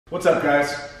What's up,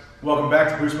 guys? Welcome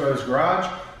back to Bruce Brothers Garage.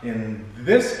 In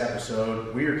this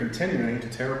episode, we are continuing to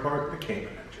tear apart the Cayman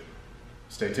engine.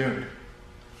 Stay tuned.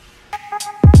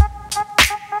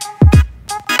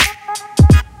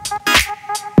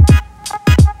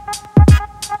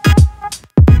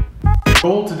 The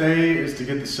goal today is to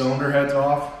get the cylinder heads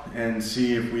off and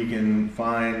see if we can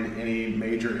find any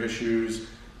major issues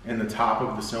in the top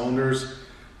of the cylinders.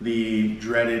 The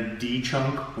dreaded D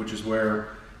chunk, which is where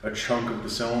a chunk of the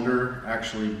cylinder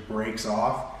actually breaks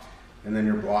off, and then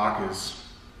your block is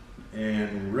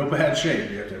in real bad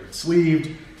shape. You have to have it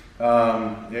sleeved.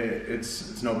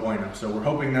 It's no bueno. So we're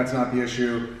hoping that's not the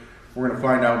issue. We're gonna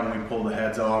find out when we pull the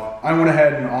heads off. I went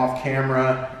ahead and off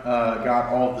camera,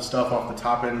 got all of the stuff off the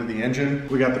top end of the engine.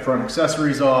 We got the front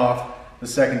accessories off, the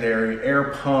secondary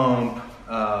air pump,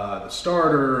 the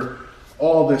starter,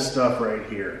 all this stuff right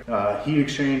here. Heat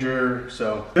exchanger.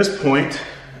 So at this point,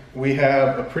 we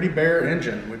have a pretty bare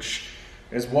engine, which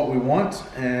is what we want.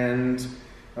 And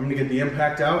I'm gonna get the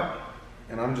impact out,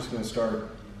 and I'm just gonna start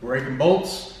breaking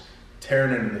bolts,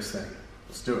 tearing into this thing.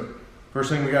 Let's do it. First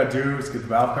thing we gotta do is get the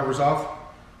valve covers off.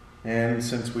 And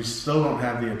since we still don't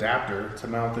have the adapter to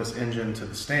mount this engine to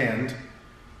the stand,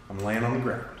 I'm laying on the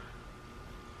ground.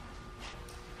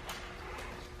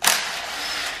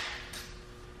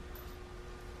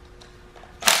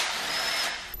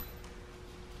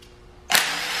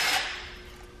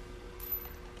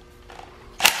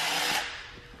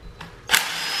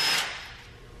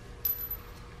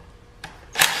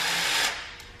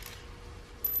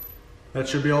 That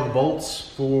should be all the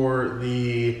bolts for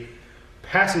the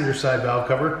passenger side valve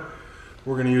cover.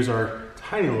 We're gonna use our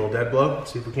tiny little dead blow,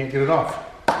 see if we can't get it off.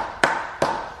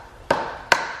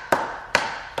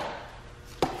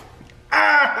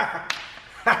 Ah!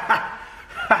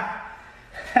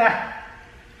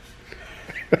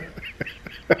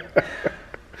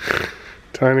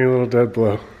 Tiny little dead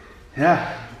blow.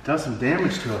 Yeah, it does some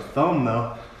damage to a thumb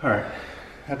though. All right,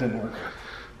 that didn't work.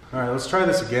 All right, let's try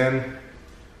this again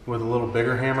with a little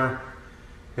bigger hammer.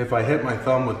 If I hit my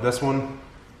thumb with this one,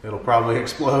 it'll probably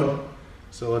explode.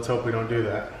 So let's hope we don't do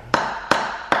that.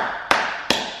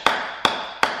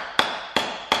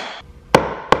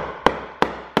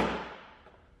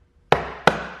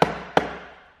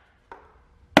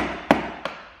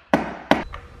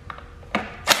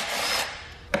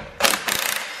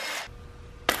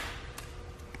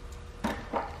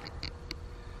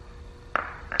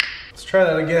 Let's try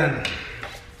that again.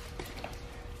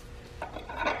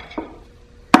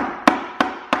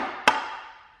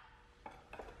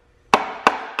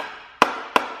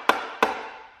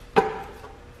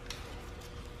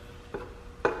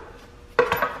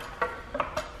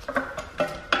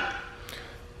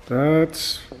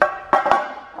 That's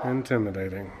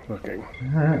intimidating looking.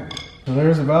 Alright, so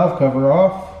there's the valve cover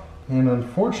off, and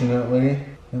unfortunately,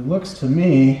 it looks to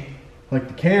me like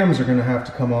the cams are going to have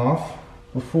to come off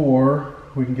before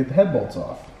we can get the head bolts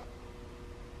off.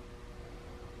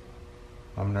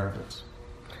 I'm nervous.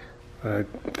 I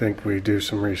think we do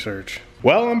some research.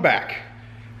 Well, I'm back.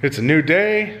 It's a new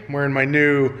day. I'm wearing my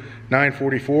new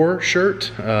 944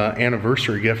 shirt,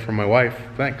 anniversary gift from my wife,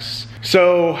 thanks.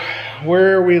 So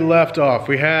where we left off,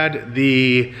 we had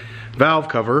the valve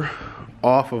cover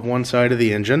off of one side of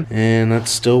the engine, and that's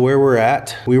still where we're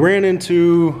at. We ran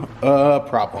into a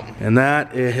problem, and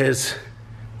that is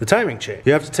the timing chain.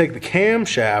 You have to take the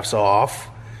camshafts off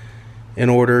in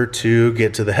order to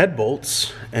get to the head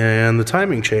bolts, and the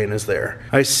timing chain is there.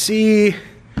 I see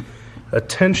a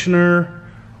tensioner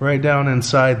right down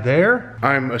inside there.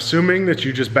 I'm assuming that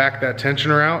you just back that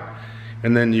tensioner out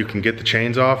and then you can get the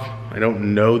chains off. I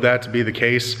don't know that to be the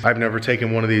case. I've never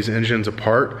taken one of these engines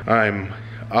apart. I'm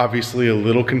obviously a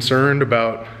little concerned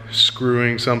about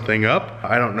screwing something up.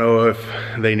 I don't know if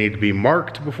they need to be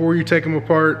marked before you take them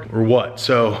apart or what.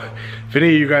 So if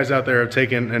any of you guys out there have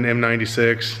taken an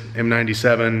M96,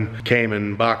 M97,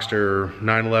 Cayman, Boxster,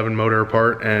 911 motor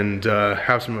apart and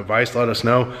have some advice, let us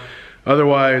know.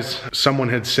 Otherwise, someone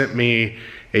had sent me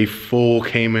a full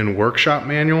Cayman workshop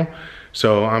manual.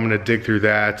 So I'm gonna dig through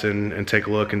that and take a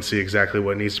look and see exactly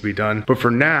what needs to be done. But for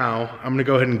now, I'm gonna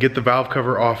go ahead and get the valve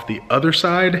cover off the other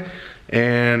side,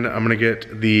 and I'm gonna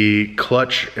get the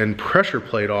clutch and pressure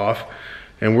plate off,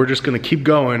 and we're just gonna keep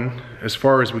going as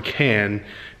far as we can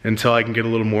until I can get a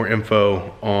little more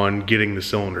info on getting the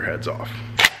cylinder heads off.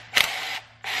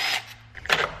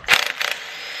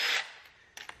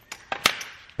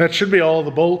 That should be all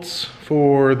the bolts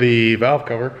for the valve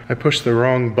cover. I pushed the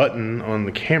wrong button on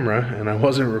the camera and I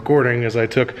wasn't recording as I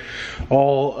took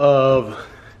all of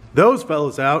those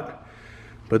fellas out,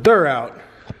 but they're out.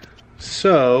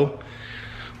 So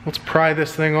let's pry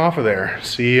this thing off of there,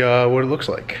 see what it looks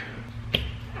like.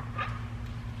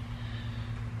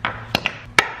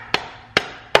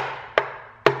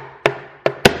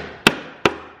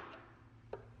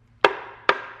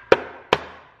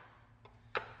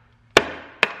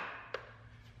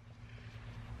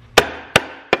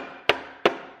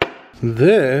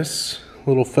 This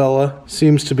little fella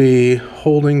seems to be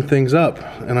holding things up,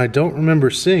 and I don't remember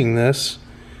seeing this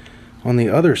on the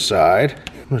other side.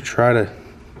 I'm gonna try to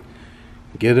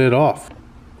get it off.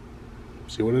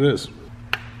 See what it is.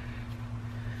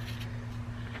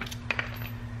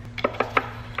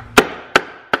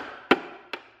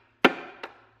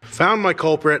 Found my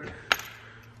culprit.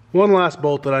 One last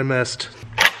bolt that I missed.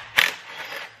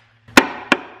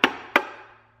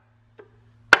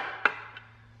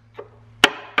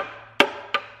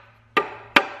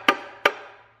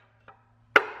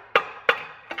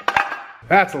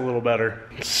 That's a little better.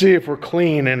 Let's see if we're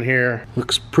clean in here.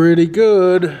 Looks pretty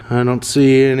good. I don't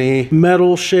see any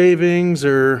metal shavings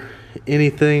or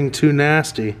anything too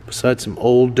nasty besides some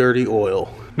old dirty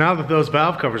oil. Now that those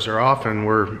valve covers are off and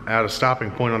we're at a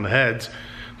stopping point on the heads,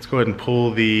 let's go ahead and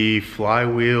pull the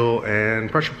flywheel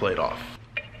and pressure plate off.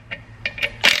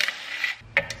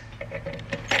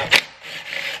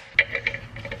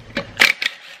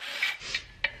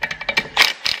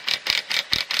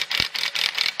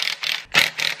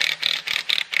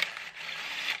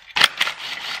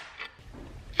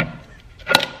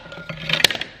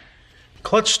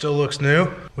 Clutch still looks new,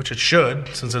 which it should,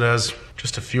 since it has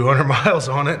just a few hundred miles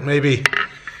on it, maybe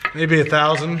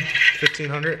 1,000,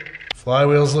 1,500.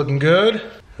 Flywheel's looking good.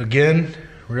 Again,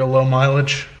 real low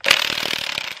mileage.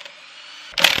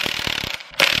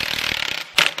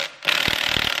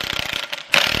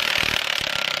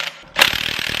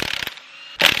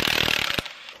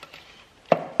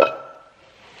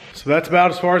 So that's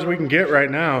about as far as we can get right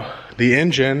now. The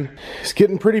engine is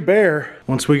getting pretty bare.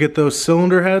 Once we get those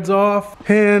cylinder heads off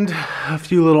and a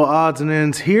few little odds and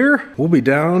ends here, we'll be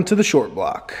down to the short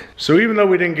block. So even though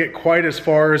we didn't get quite as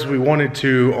far as we wanted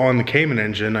to on the Cayman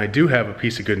engine, I do have a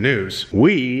piece of good news.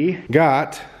 We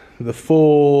got the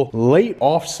full late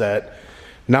offset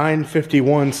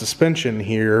 951 suspension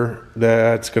here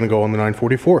that's gonna go on the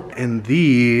 944. And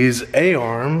these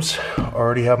A-arms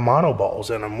already have monoballs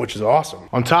in them, which is awesome.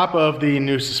 On top of the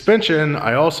new suspension,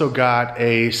 I also got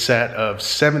a set of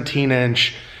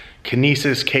 17-inch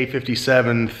Kinesis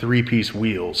K57 three-piece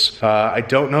wheels. I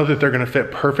don't know that they're gonna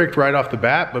fit perfect right off the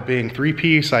bat, but being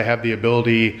three-piece, I have the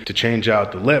ability to change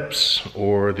out the lips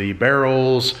or the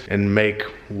barrels and make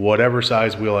whatever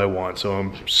size wheel I want. So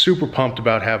I'm super pumped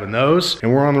about having those,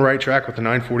 and we're on the right track with the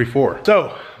 944.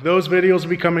 So those videos will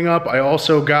be coming up. I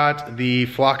also got the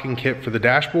flocking kit for the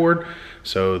dashboard,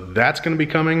 so that's gonna be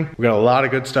coming. We got a lot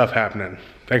of good stuff happening.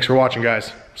 Thanks for watching,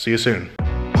 guys. See you soon.